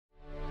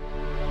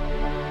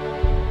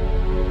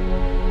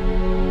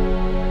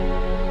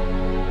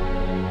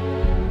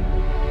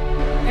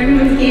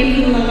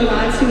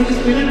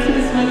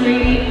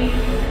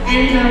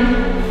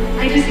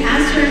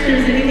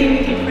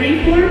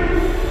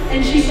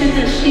said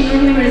that she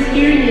normally wears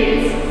hearing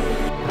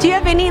aids. Do you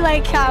have any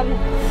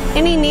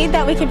any need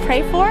that we could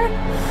pray for?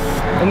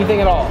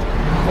 Anything at all?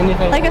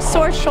 Anything? Like a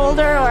sore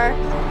shoulder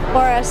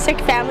or a sick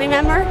family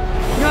member?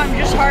 No, I'm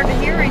just hard of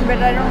hearing,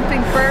 but I don't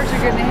think prayers are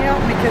going to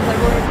help because I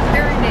wear a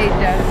hearing aid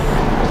now.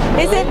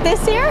 Is it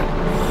this ear?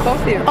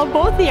 Both ears. Oh,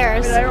 both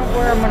ears. But I don't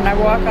wear them when I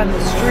walk on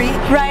the street.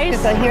 Right.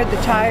 Because I hear the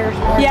tires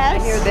more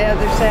Yes. than I hear the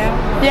other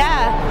sound.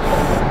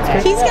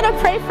 Yeah. He's going to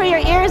pray for your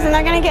ears and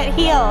they're going to get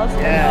healed.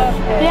 Yeah.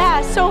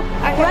 Yeah, so,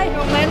 I have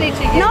no money to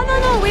get. No,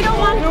 we don't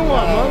want.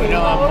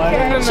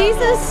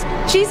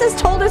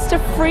 Jesus told us to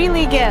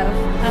freely give.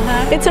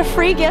 It's a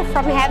free gift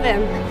from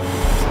heaven.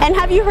 And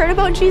have you heard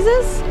about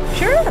Jesus?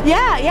 Sure.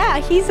 Yeah,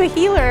 he's a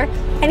healer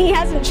and he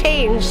hasn't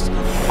changed.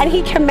 And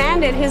he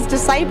commanded his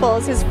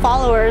disciples, his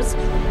followers,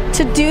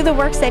 to do the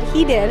works that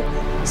he did.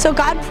 So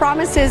God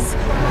promises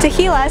to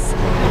heal us.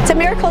 It's a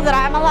miracle that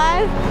I'm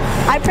alive.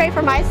 I pray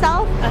for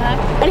myself,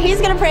 and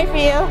he's going to pray for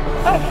you.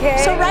 Okay.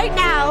 So right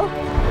now,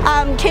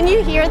 can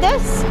you hear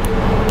this?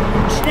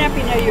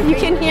 Snapping at your You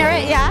can hear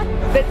it, yeah?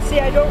 But see,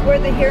 I don't wear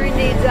the hearing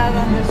aids out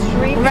on the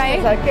street Right.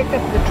 because I pick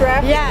up the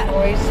traffic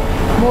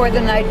noise more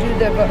than I do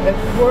the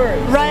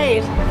words.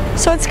 Right.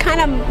 So it's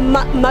kind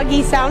of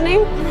muggy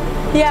sounding.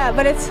 Yeah,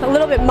 but it's a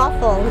little bit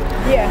muffled.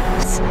 Yeah.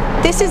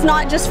 This is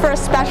not just for a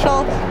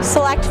special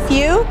select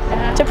few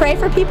to pray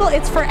for people.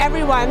 It's for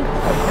everyone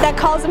that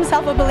calls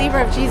himself a believer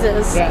of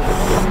Jesus.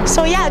 Yeah.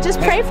 So yeah, just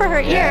pray for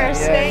her ears.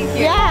 Thank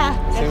you. Yeah.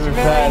 That's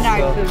very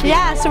nice of you.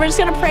 Yeah, so we're just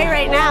gonna pray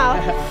right now.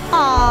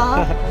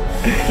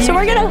 Aww. So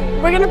we're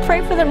gonna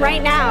pray for them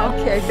right now.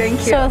 Okay, thank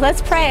you. So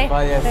let's pray.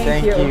 Father,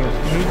 thank you.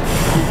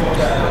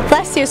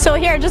 Bless you. So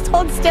here, just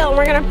hold still and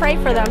we're gonna pray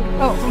for them.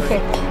 Oh, okay.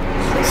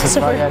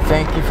 So Father,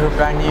 thank you for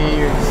brand new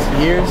ears.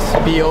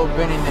 Ears be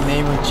open in the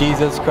name of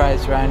Jesus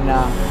Christ right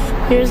now.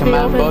 Ears be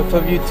Command open. both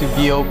of you to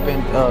be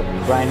opened up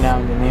right now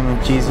in the name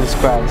of Jesus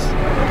Christ.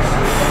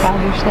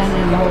 Father, Son,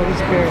 and the Holy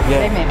Spirit.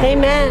 Yeah. Amen.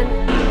 Amen.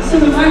 So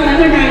the one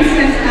other guy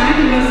steps back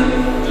and goes,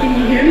 "Can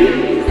you hear me?"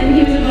 And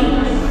he was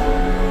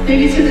about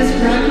maybe to this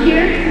rug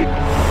here.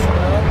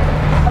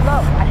 Hello.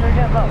 I heard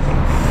hello.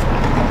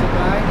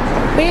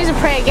 We need to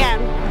pray again.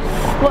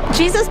 Well,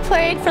 Jesus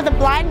prayed for the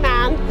blind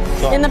man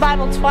in the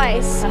Bible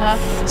twice.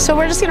 So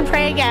we're just going to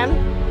pray again.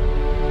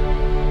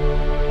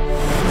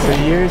 So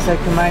ears, I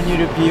command you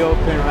to be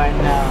open right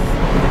now.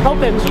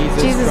 Open.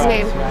 Jesus' Christ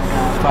name. Right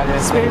now. Father,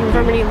 Spirit of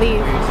infirmity, leave.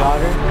 for your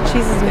daughter.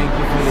 Jesus' name. Thank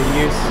you for the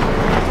ears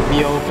to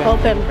be open.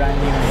 Open. Brand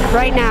new.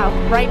 Right now.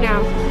 Right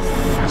now.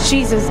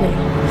 Jesus' name.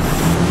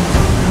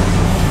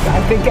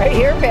 I think I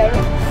hear better.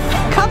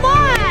 Come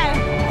on!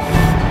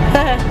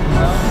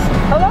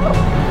 Hello.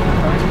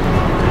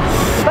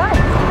 Bye.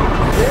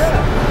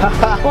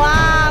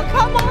 Wow,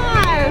 come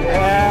on!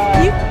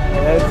 Yeah.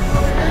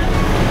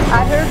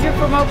 I heard you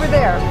from over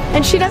there.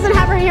 And she doesn't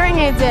have her hearing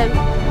aids in.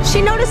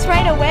 She noticed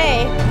right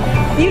away.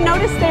 You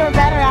noticed they were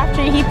better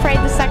after he prayed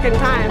the second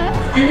time.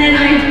 And then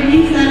I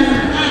used that as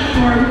a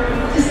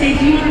platform to say,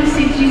 do you want to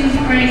receive Jesus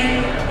Christ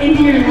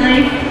into your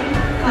life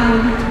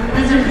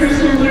as your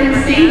personal Lord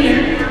and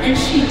Savior? And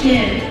she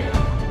did.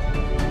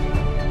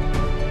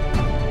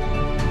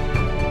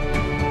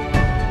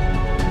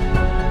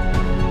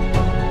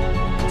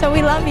 So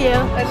we love you.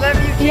 I love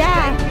you too.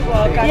 Yeah. Thank you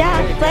all. God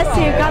Bless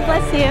you. God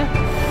bless you.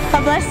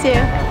 God bless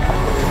you.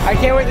 I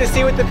can't wait to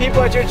see what the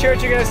people at your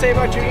church are going to say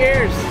about your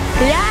ears.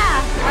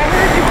 Yeah. I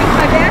heard you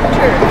become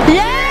actor.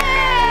 Yeah.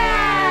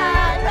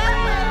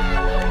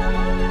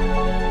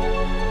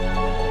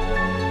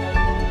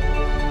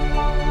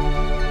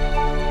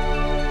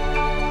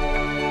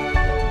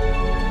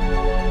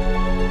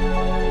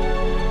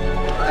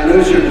 I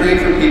notice you're praying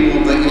for people,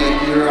 but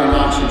yet you're on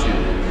oxygen.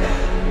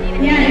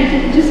 Yeah,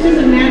 it just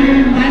doesn't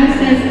matter. The Bible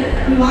says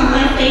we walk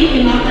by faith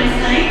and not by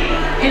sight.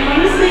 And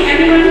honestly,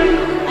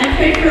 everyone, I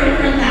prayed for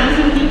over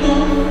 1,000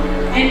 people,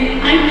 and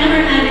I've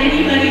never had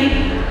anybody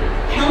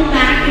held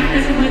back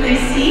because of what they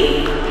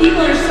see.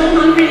 People are so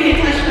hungry to get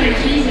touched by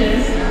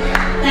Jesus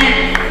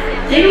that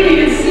they don't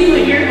even see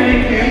what you're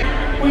going through.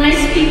 When I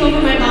speak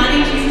over my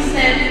body, Jesus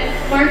said,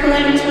 Mark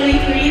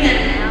 11:23, that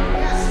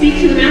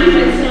speak to the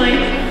mountains. So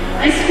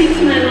I speak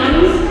to my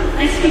lungs,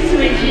 I speak to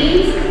my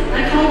genes,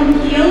 I call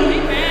them healed.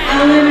 I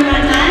will live and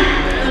not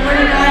die. The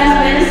word of God is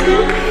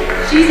medicine.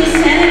 Jesus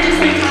said it just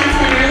like Todd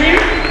said earlier.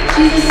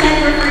 Jesus said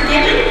we're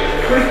forgiven.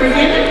 We're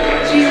forgiven.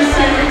 Jesus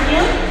said we're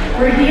healed.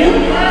 We're healed.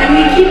 And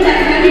we keep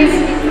that heaven's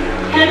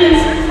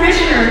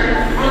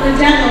pressure on the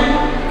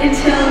devil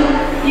until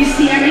you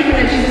see everything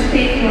that Jesus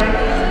paid for.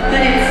 But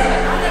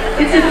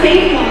it's a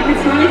faith walk.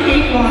 It's not a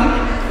cakewalk.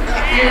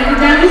 And the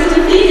devil's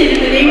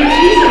defeated.